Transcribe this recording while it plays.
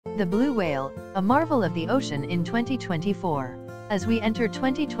The blue whale, a marvel of the ocean in 2024. As we enter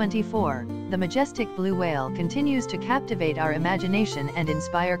 2024, the majestic blue whale continues to captivate our imagination and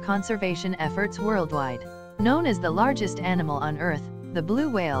inspire conservation efforts worldwide. Known as the largest animal on Earth, the blue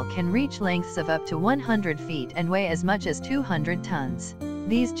whale can reach lengths of up to 100 feet and weigh as much as 200 tons.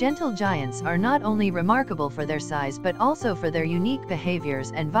 These gentle giants are not only remarkable for their size but also for their unique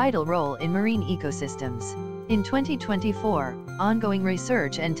behaviors and vital role in marine ecosystems. In 2024, ongoing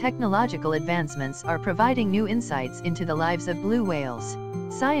research and technological advancements are providing new insights into the lives of blue whales.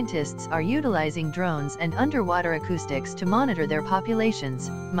 Scientists are utilizing drones and underwater acoustics to monitor their populations,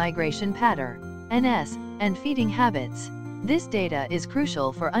 migration patterns, and feeding habits. This data is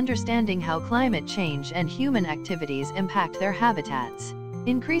crucial for understanding how climate change and human activities impact their habitats.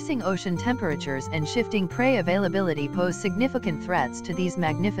 Increasing ocean temperatures and shifting prey availability pose significant threats to these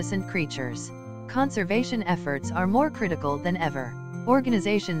magnificent creatures. Conservation efforts are more critical than ever.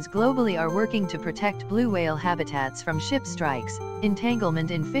 Organizations globally are working to protect blue whale habitats from ship strikes,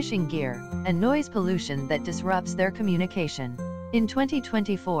 entanglement in fishing gear, and noise pollution that disrupts their communication. In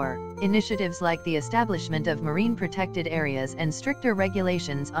 2024, initiatives like the establishment of marine protected areas and stricter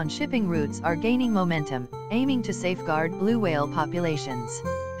regulations on shipping routes are gaining momentum, aiming to safeguard blue whale populations.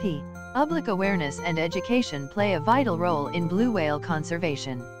 Public awareness and education play a vital role in blue whale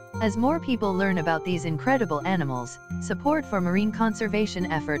conservation. As more people learn about these incredible animals, support for marine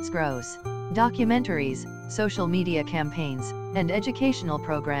conservation efforts grows. Documentaries, social media campaigns, and educational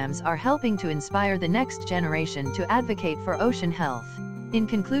programs are helping to inspire the next generation to advocate for ocean health. In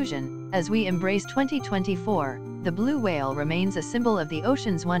conclusion, as we embrace 2024, the blue whale remains a symbol of the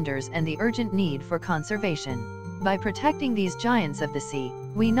ocean's wonders and the urgent need for conservation. By protecting these giants of the sea,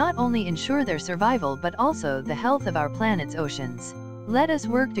 we not only ensure their survival but also the health of our planet's oceans. Let us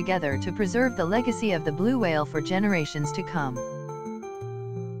work together to preserve the legacy of the blue whale for generations to come.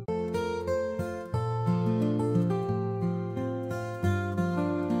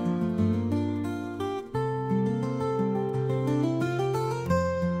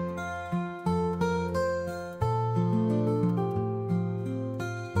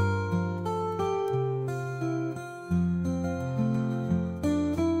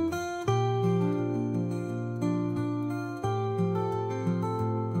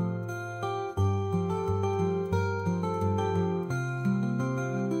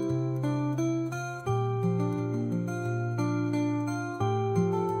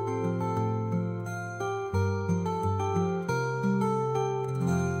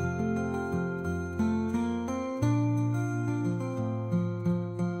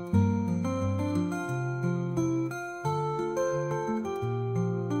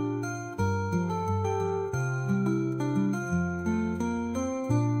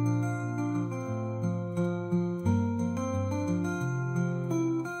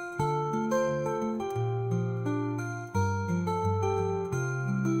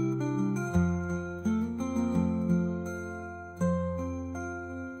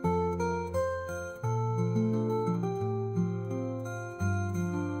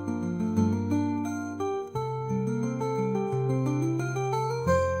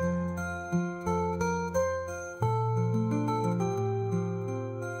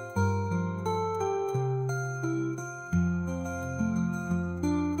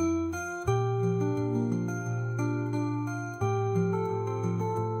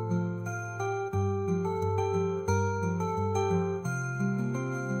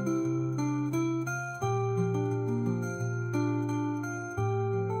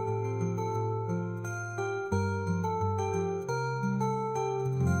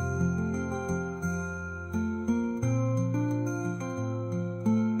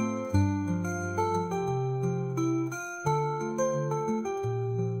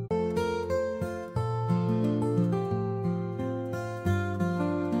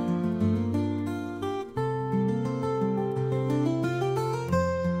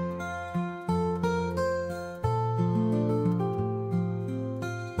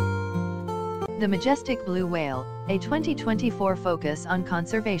 The majestic blue whale, a 2024 focus on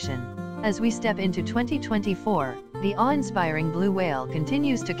conservation. As we step into 2024, the awe-inspiring blue whale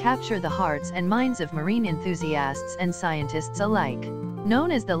continues to capture the hearts and minds of marine enthusiasts and scientists alike.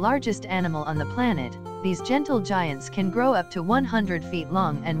 Known as the largest animal on the planet, these gentle giants can grow up to 100 feet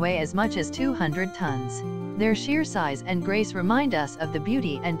long and weigh as much as 200 tons. Their sheer size and grace remind us of the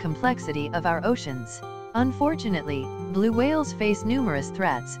beauty and complexity of our oceans. Unfortunately, blue whales face numerous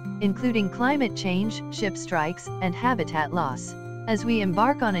threats, including climate change, ship strikes, and habitat loss. As we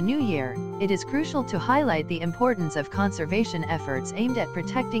embark on a new year, it is crucial to highlight the importance of conservation efforts aimed at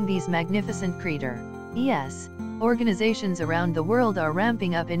protecting these magnificent creatures. Organizations around the world are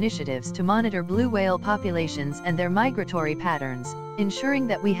ramping up initiatives to monitor blue whale populations and their migratory patterns, ensuring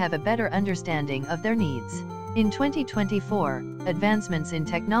that we have a better understanding of their needs. In 2024, advancements in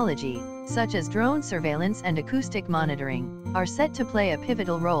technology, such as drone surveillance and acoustic monitoring, are set to play a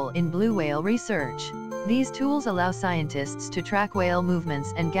pivotal role in blue whale research. These tools allow scientists to track whale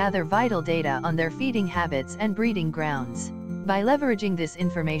movements and gather vital data on their feeding habits and breeding grounds. By leveraging this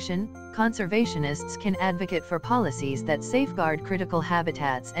information, conservationists can advocate for policies that safeguard critical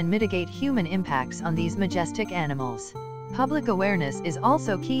habitats and mitigate human impacts on these majestic animals. Public awareness is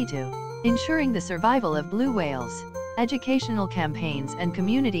also key to ensuring the survival of blue whales. Educational campaigns and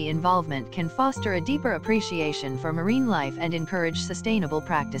community involvement can foster a deeper appreciation for marine life and encourage sustainable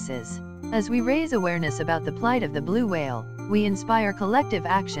practices. As we raise awareness about the plight of the blue whale, we inspire collective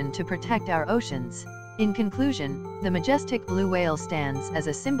action to protect our oceans. In conclusion, the majestic blue whale stands as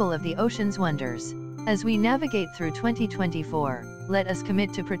a symbol of the ocean's wonders. As we navigate through 2024, let us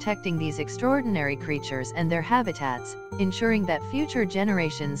commit to protecting these extraordinary creatures and their habitats, ensuring that future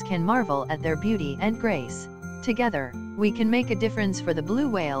generations can marvel at their beauty and grace. Together, we can make a difference for the blue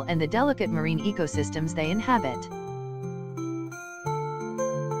whale and the delicate marine ecosystems they inhabit.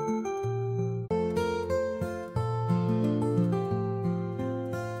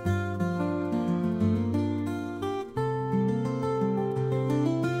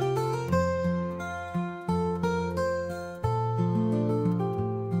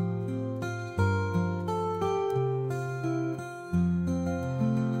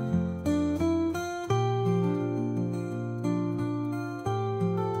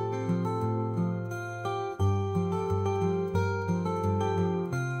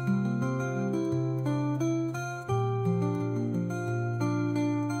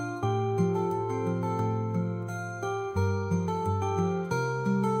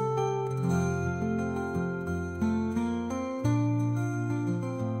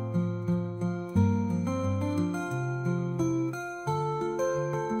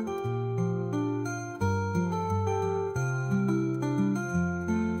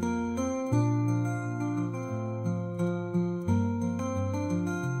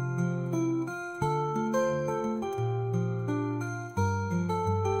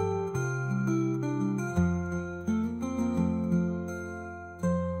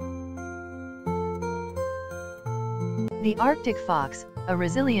 The Arctic Fox, a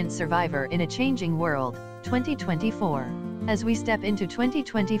resilient survivor in a changing world, 2024. As we step into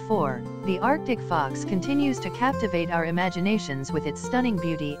 2024, the Arctic fox continues to captivate our imaginations with its stunning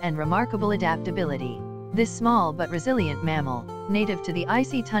beauty and remarkable adaptability. This small but resilient mammal, native to the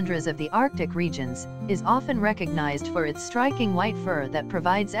icy tundras of the Arctic regions, is often recognized for its striking white fur that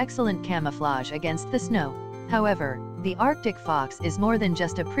provides excellent camouflage against the snow. However, the Arctic fox is more than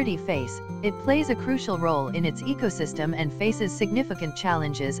just a pretty face. It plays a crucial role in its ecosystem and faces significant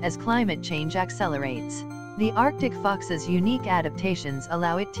challenges as climate change accelerates. The Arctic fox's unique adaptations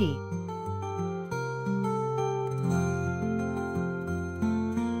allow it to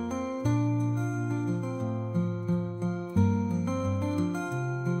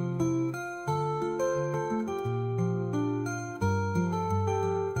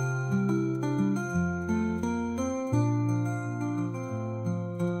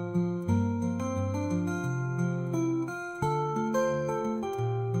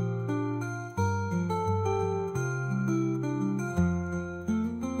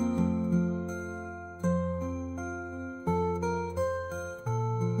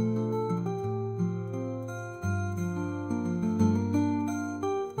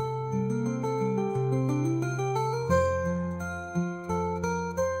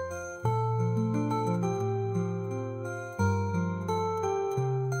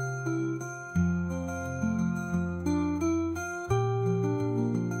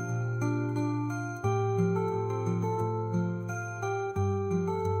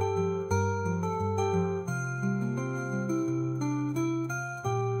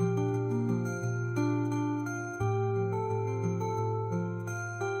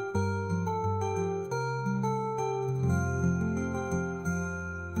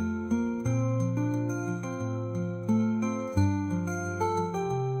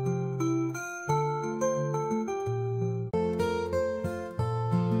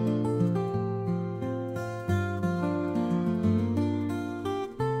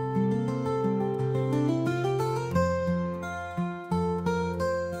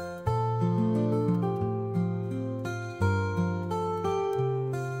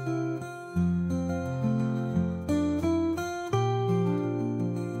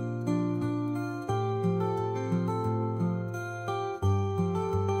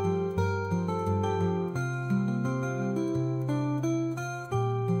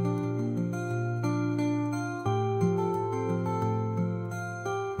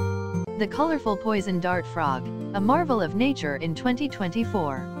The colorful poison dart frog, a marvel of nature in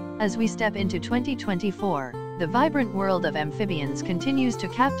 2024. As we step into 2024, the vibrant world of amphibians continues to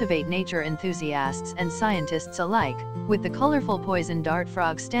captivate nature enthusiasts and scientists alike, with the colorful poison dart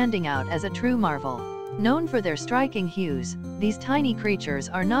frog standing out as a true marvel. Known for their striking hues, these tiny creatures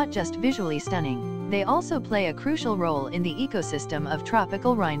are not just visually stunning, they also play a crucial role in the ecosystem of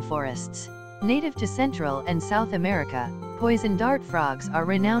tropical rainforests. Native to Central and South America, poison dart frogs are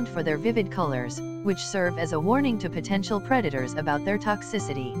renowned for their vivid colors, which serve as a warning to potential predators about their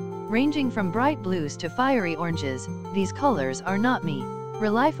toxicity. Ranging from bright blues to fiery oranges, these colors are not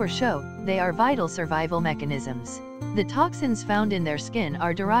rely for show, they are vital survival mechanisms. The toxins found in their skin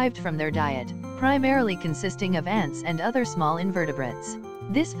are derived from their diet, primarily consisting of ants and other small invertebrates.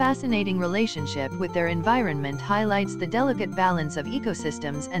 This fascinating relationship with their environment highlights the delicate balance of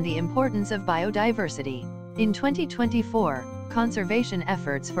ecosystems and the importance of biodiversity. In 2024, conservation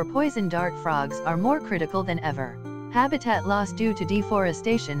efforts for poison dart frogs are more critical than ever. Habitat loss due to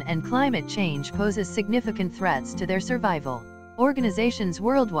deforestation and climate change poses significant threats to their survival. Organizations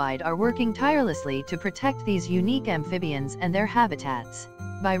worldwide are working tirelessly to protect these unique amphibians and their habitats.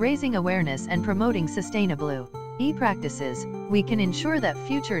 By raising awareness and promoting sustainable practices, we can ensure that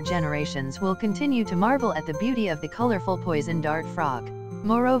future generations will continue to marvel at the beauty of the colorful poison dart frog.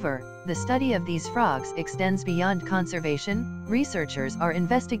 Moreover, the study of these frogs extends beyond conservation. Researchers are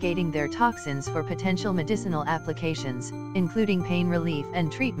investigating their toxins for potential medicinal applications, including pain relief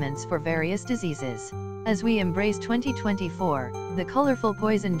and treatments for various diseases. As we embrace 2024, the colorful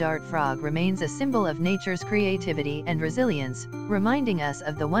poison dart frog remains a symbol of nature's creativity and resilience, reminding us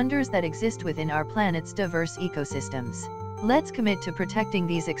of the wonders that exist within our planet's diverse ecosystems. Let's commit to protecting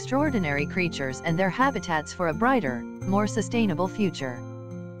these extraordinary creatures and their habitats for a brighter, more sustainable future.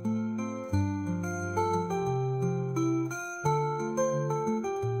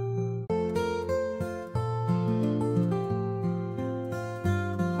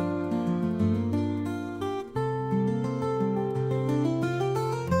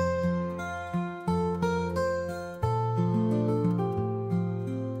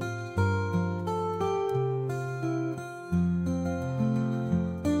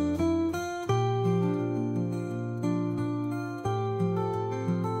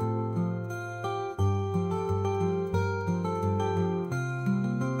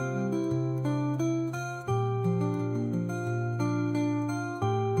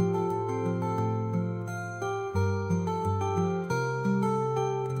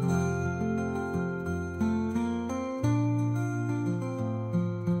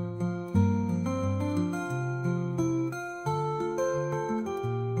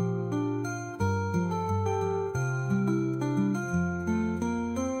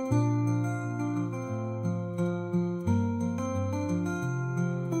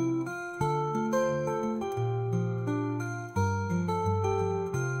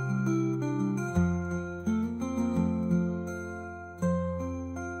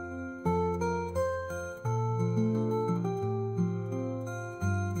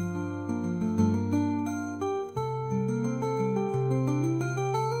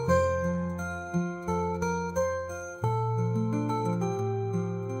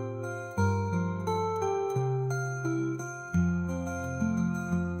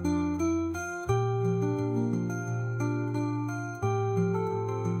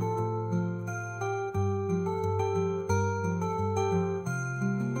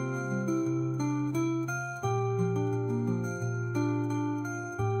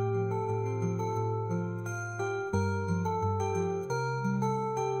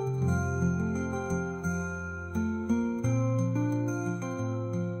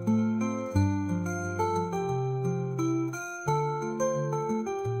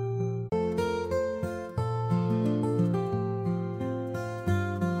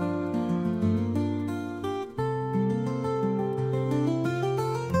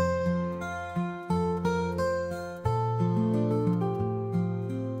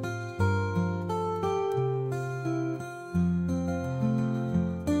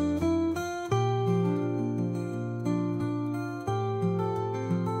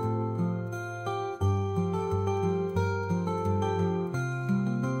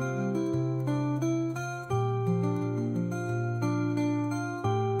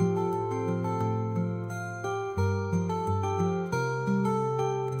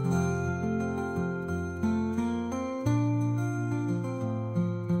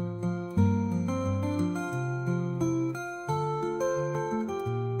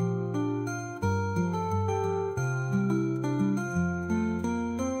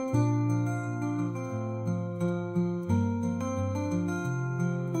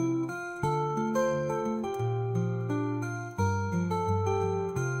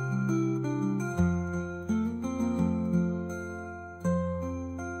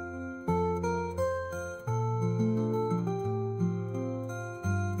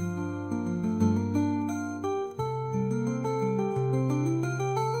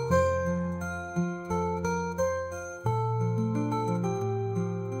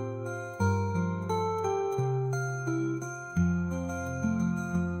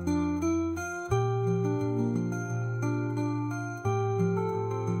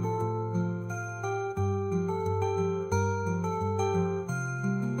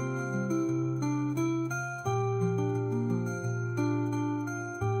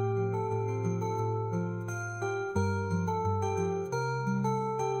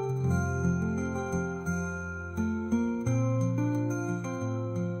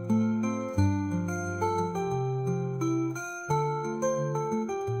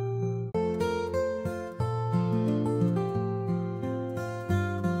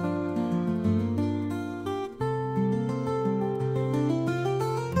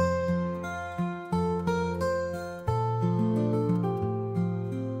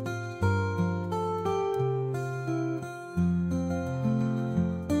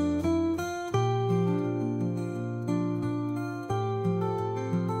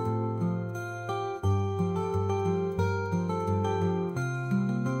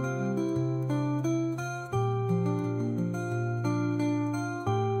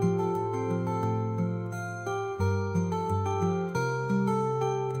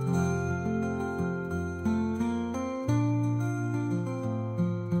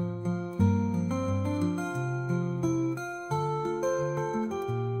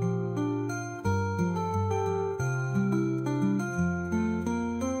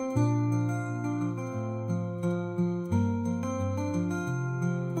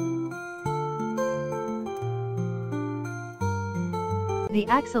 The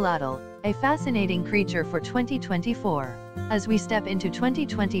axolotl, a fascinating creature for 2024. As we step into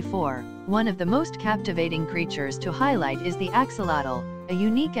 2024, one of the most captivating creatures to highlight is the axolotl, a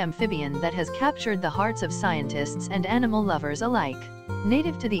unique amphibian that has captured the hearts of scientists and animal lovers alike.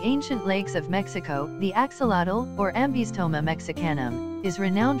 Native to the ancient lakes of Mexico, the axolotl, or Ambystoma mexicanum, is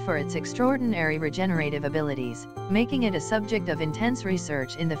renowned for its extraordinary regenerative abilities, making it a subject of intense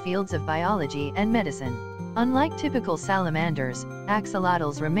research in the fields of biology and medicine. Unlike typical salamanders,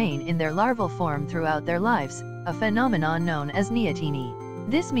 axolotls remain in their larval form throughout their lives, a phenomenon known as neoteny.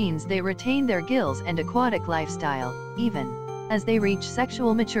 This means they retain their gills and aquatic lifestyle, even as they reach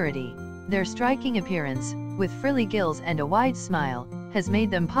sexual maturity. Their striking appearance, with frilly gills and a wide smile, has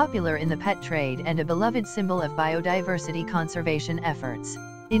made them popular in the pet trade and a beloved symbol of biodiversity conservation efforts.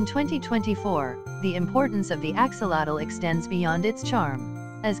 In 2024, the importance of the axolotl extends beyond its charm.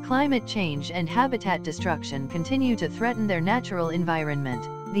 As climate change and habitat destruction continue to threaten their natural environment,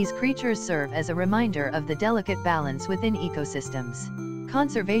 these creatures serve as a reminder of the delicate balance within ecosystems.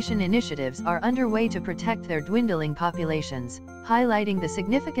 Conservation initiatives are underway to protect their dwindling populations, highlighting the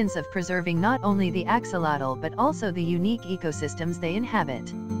significance of preserving not only the axolotl but also the unique ecosystems they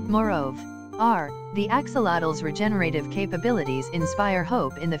inhabit. Moreover, the axolotl's regenerative capabilities inspire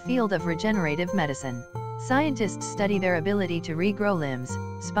hope in the field of regenerative medicine. Scientists study their ability to regrow limbs,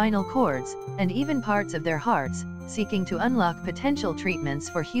 spinal cords, and even parts of their hearts, seeking to unlock potential treatments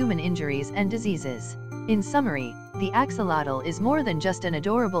for human injuries and diseases. In summary, the axolotl is more than just an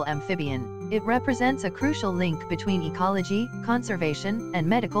adorable amphibian, it represents a crucial link between ecology, conservation, and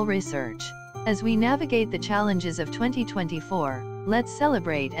medical research. As we navigate the challenges of 2024, let's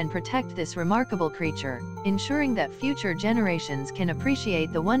celebrate and protect this remarkable creature, ensuring that future generations can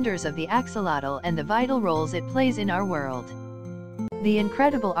appreciate the wonders of the axolotl and the vital roles it plays in our world. The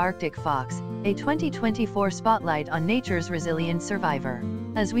incredible Arctic fox, a 2024 spotlight on nature's resilient survivor.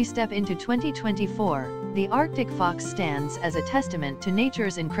 As we step into 2024, the Arctic fox stands as a testament to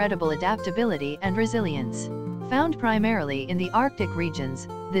nature's incredible adaptability and resilience. Found primarily in the Arctic regions,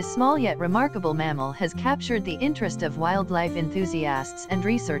 this small yet remarkable mammal has captured the interest of wildlife enthusiasts and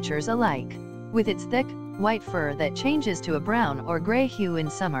researchers alike. With its thick, white fur that changes to a brown or gray hue in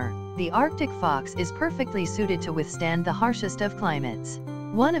summer, the Arctic fox is perfectly suited to withstand the harshest of climates.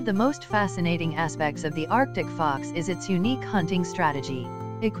 One of the most fascinating aspects of the Arctic fox is its unique hunting strategy.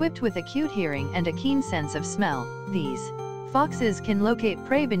 Equipped with acute hearing and a keen sense of smell, these foxes can locate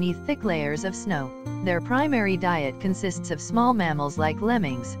prey beneath thick layers of snow. Their primary diet consists of small mammals like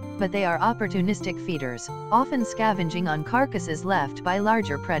lemmings, but they are opportunistic feeders, often scavenging on carcasses left by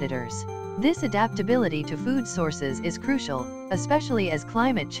larger predators. This adaptability to food sources is crucial, especially as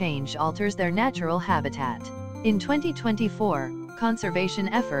climate change alters their natural habitat. In 2024, conservation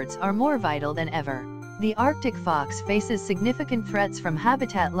efforts are more vital than ever. The Arctic fox faces significant threats from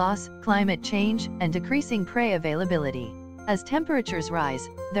habitat loss, climate change, and decreasing prey availability. As temperatures rise,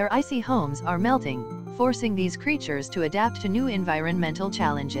 their icy homes are melting, forcing these creatures to adapt to new environmental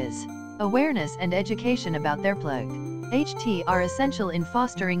challenges. Awareness and education about their plight are essential in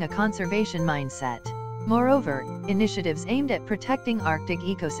fostering a conservation mindset. Moreover, initiatives aimed at protecting Arctic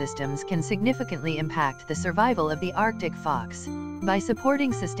ecosystems can significantly impact the survival of the Arctic fox. By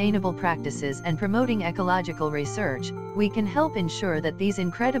supporting sustainable practices and promoting ecological research, we can help ensure that these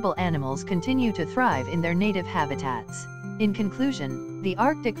incredible animals continue to thrive in their native habitats. In conclusion, the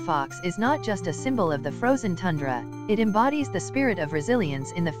Arctic fox is not just a symbol of the frozen tundra, it embodies the spirit of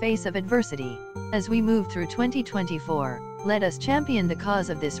resilience in the face of adversity. As we move through 2024, let us champion the cause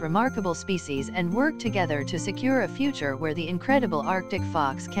of this remarkable species and work together to secure a future where the incredible Arctic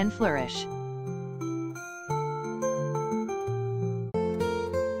fox can flourish.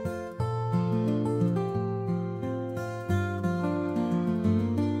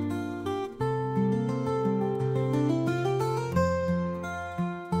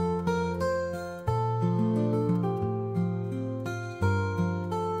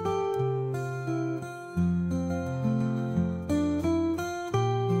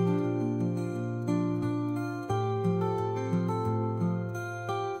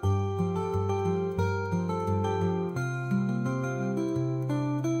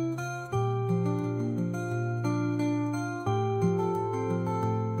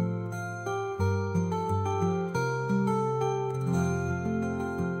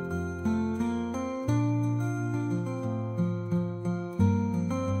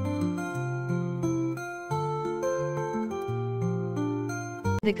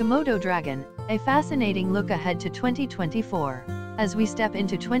 The Komodo Dragon, a fascinating look ahead to 2024. As we step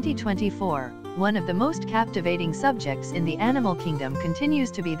into 2024, one of the most captivating subjects in the animal kingdom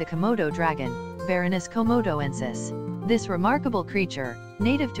continues to be the Komodo dragon, Varanus komodoensis. This remarkable creature,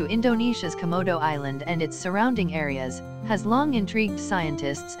 native to Indonesia's Komodo Island and its surrounding areas, has long intrigued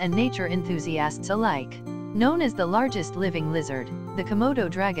scientists and nature enthusiasts alike. Known as the largest living lizard, the Komodo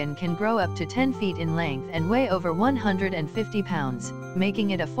dragon can grow up to 10 feet in length and weigh over 150 pounds,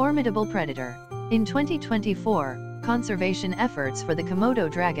 making it a formidable predator. In 2024, conservation efforts for the Komodo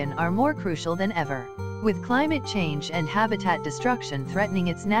dragon are more crucial than ever. With climate change and habitat destruction threatening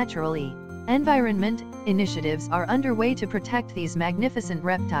its natural environment, initiatives are underway to protect these magnificent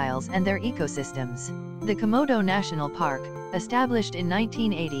reptiles and their ecosystems. The Komodo National Park, established in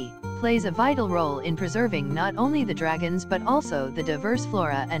 1980, plays a vital role in preserving not only the dragons but also the diverse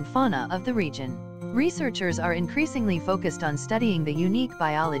flora and fauna of the region. Researchers are increasingly focused on studying the unique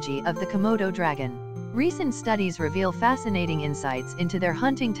biology of the Komodo dragon. Recent studies reveal fascinating insights into their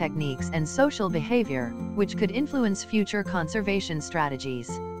hunting techniques and social behavior, which could influence future conservation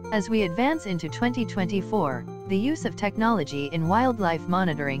strategies. As we advance into 2024, the use of technology in wildlife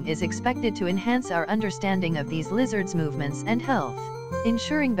monitoring is expected to enhance our understanding of these lizards' movements and health,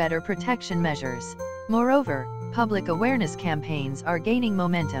 ensuring better protection measures. Moreover, public awareness campaigns are gaining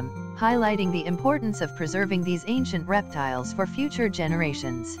momentum, highlighting the importance of preserving these ancient reptiles for future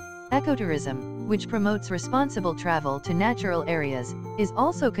generations. Ecotourism, which promotes responsible travel to natural areas, is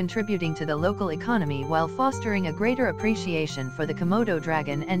also contributing to the local economy while fostering a greater appreciation for the Komodo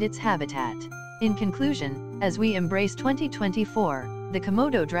dragon and its habitat. In conclusion, as we embrace 2024, the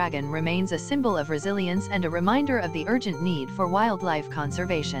Komodo dragon remains a symbol of resilience and a reminder of the urgent need for wildlife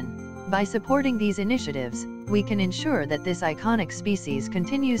conservation. By supporting these initiatives, we can ensure that this iconic species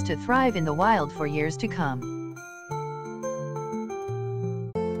continues to thrive in the wild for years to come.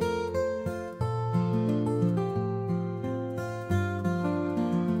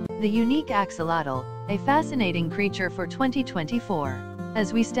 The Unique Axolotl, a fascinating creature for 2024.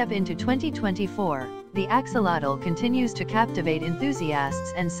 As we step into 2024, the axolotl continues to captivate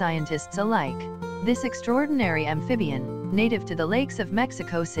enthusiasts and scientists alike. This extraordinary amphibian, native to the lakes of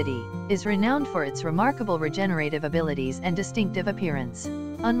Mexico City, is renowned for its remarkable regenerative abilities and distinctive appearance.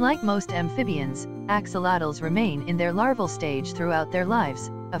 Unlike most amphibians, axolotls remain in their larval stage throughout their lives,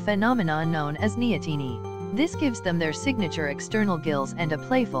 a phenomenon known as neoteny. This gives them their signature external gills and a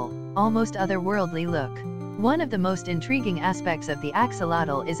playful, almost otherworldly look. One of the most intriguing aspects of the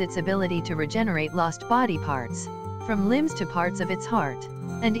axolotl is its ability to regenerate lost body parts. From limbs to parts of its heart,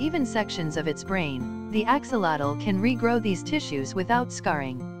 and even sections of its brain, the axolotl can regrow these tissues without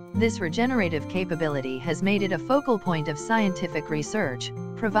scarring. This regenerative capability has made it a focal point of scientific research,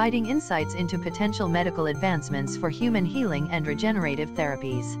 providing insights into potential medical advancements for human healing and regenerative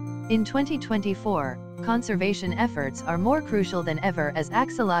therapies. In 2024, conservation efforts are more crucial than ever as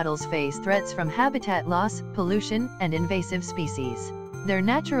axolotls face threats from habitat loss, pollution, and invasive species. Their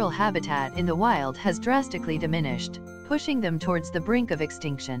natural habitat in the wild has drastically diminished, pushing them towards the brink of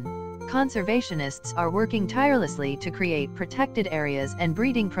extinction. Conservationists are working tirelessly to create protected areas and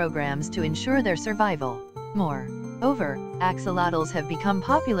breeding programs to ensure their survival. Moreover, axolotls have become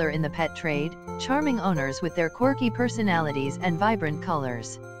popular in the pet trade, charming owners with their quirky personalities and vibrant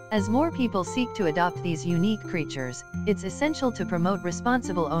colors. As more people seek to adopt these unique creatures, it's essential to promote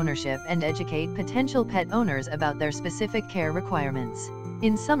responsible ownership and educate potential pet owners about their specific care requirements.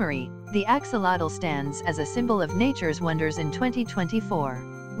 In summary, the axolotl stands as a symbol of nature's wonders in 2024.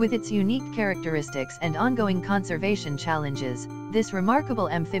 With its unique characteristics and ongoing conservation challenges, this remarkable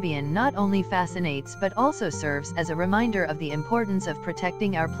amphibian not only fascinates but also serves as a reminder of the importance of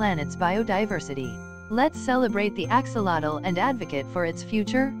protecting our planet's biodiversity. Let's celebrate the axolotl and advocate for its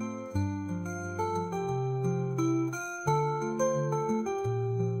future.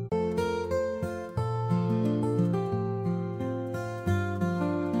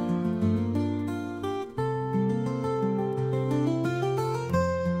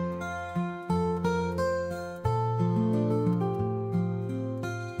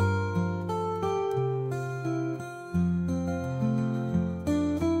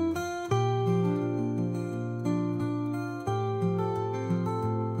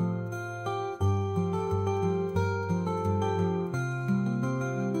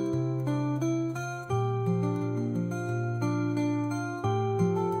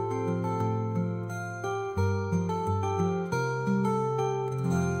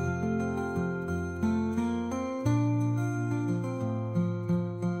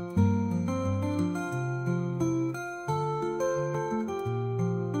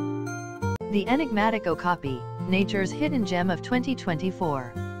 The Enigmatic Okapi, nature's hidden gem of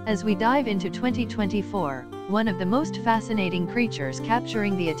 2024. As we dive into 2024, one of the most fascinating creatures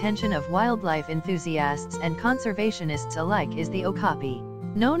capturing the attention of wildlife enthusiasts and conservationists alike is the okapi.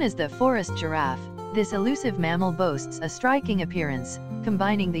 Known as the forest giraffe, This elusive mammal boasts a striking appearance,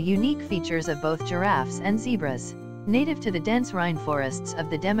 combining the unique features of both giraffes and zebras. Native to the dense rainforests of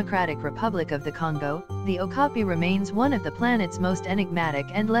the Democratic Republic of the Congo, the okapi remains one of the planet's most enigmatic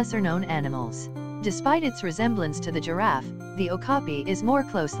and lesser-known animals. Despite its resemblance to the giraffe, the okapi is more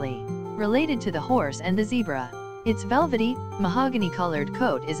closely related to the horse and the zebra. Its velvety, mahogany-colored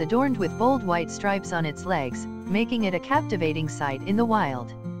coat is adorned with bold white stripes on its legs, making it a captivating sight in the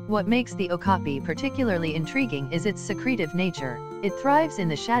wild. What makes the okapi particularly intriguing is its secretive nature. It thrives in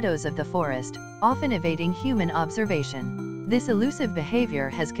the shadows of the forest, often evading human observation. This elusive behavior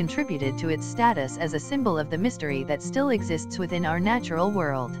has contributed to its status as a symbol of the mystery that still exists within our natural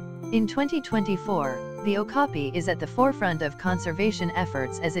world. In 2024, the okapi is at the forefront of conservation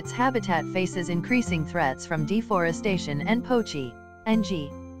efforts as its habitat faces increasing threats from deforestation and poaching.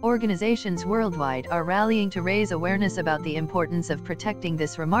 Organizations worldwide are rallying to raise awareness about the importance of protecting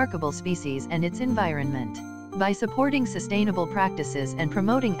this remarkable species and its environment. By supporting sustainable practices and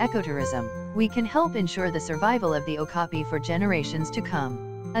promoting ecotourism, we can help ensure the survival of the okapi for generations to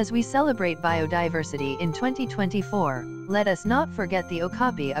come. As we celebrate biodiversity in 2024, let us not forget the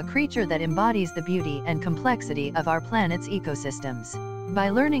okapi, a creature that embodies the beauty and complexity of our planet's ecosystems. By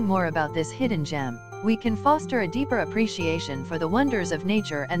learning more about this hidden gem, we can foster a deeper appreciation for the wonders of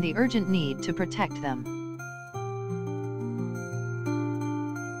nature and the urgent need to protect them.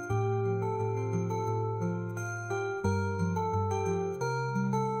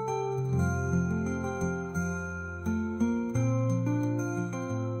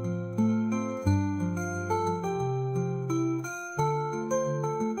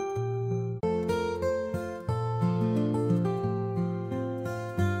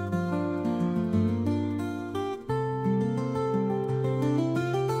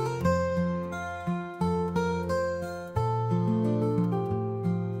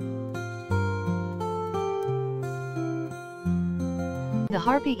 The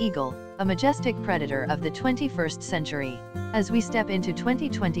Harpy Eagle, a majestic predator of the 21st century. As we step into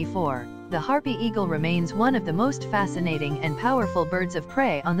 2024, the Harpy Eagle remains one of the most fascinating and powerful birds of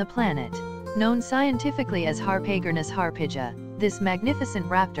prey on the planet. Known scientifically as Harpagornis harpygia, this magnificent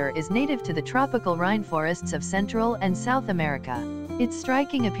raptor is native to the tropical rainforests of Central and South America. Its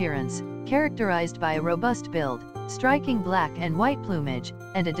striking appearance, characterized by a robust build, striking black and white plumage,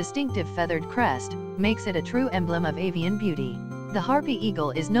 and a distinctive feathered crest, makes it a true emblem of avian beauty. The Harpy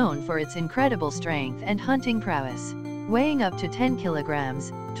Eagle is known for its incredible strength and hunting prowess. Weighing up to 10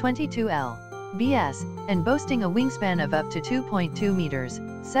 kilograms, 22 lbs, and boasting a wingspan of up to 2.2 meters,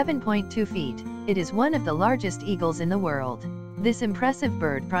 7.2 feet, it is one of the largest eagles in the world. This impressive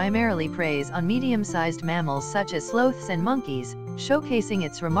bird primarily preys on medium-sized mammals such as sloths and monkeys, showcasing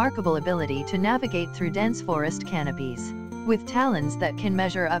its remarkable ability to navigate through dense forest canopies. With talons that can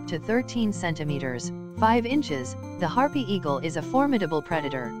measure up to 13 centimeters, 5 inches, the Harpy Eagle is a formidable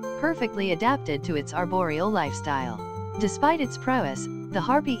predator, perfectly adapted to its arboreal lifestyle. Despite its prowess, the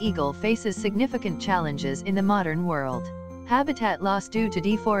Harpy Eagle faces significant challenges in the modern world. Habitat loss due to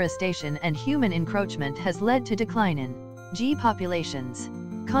deforestation and human encroachment has led to decline in populations.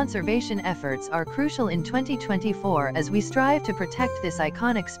 Conservation efforts are crucial in 2024 as we strive to protect this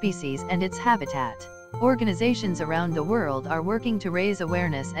iconic species and its habitat. Organizations around the world are working to raise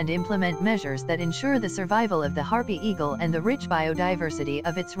awareness and implement measures that ensure the survival of the Harpy Eagle and the rich biodiversity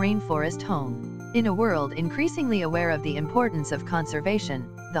of its rainforest home. In a world increasingly aware of the importance of conservation,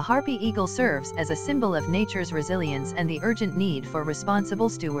 the Harpy Eagle serves as a symbol of nature's resilience and the urgent need for responsible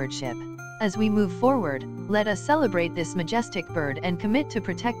stewardship. As we move forward, let us celebrate this majestic bird and commit to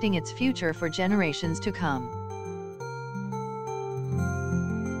protecting its future for generations to come.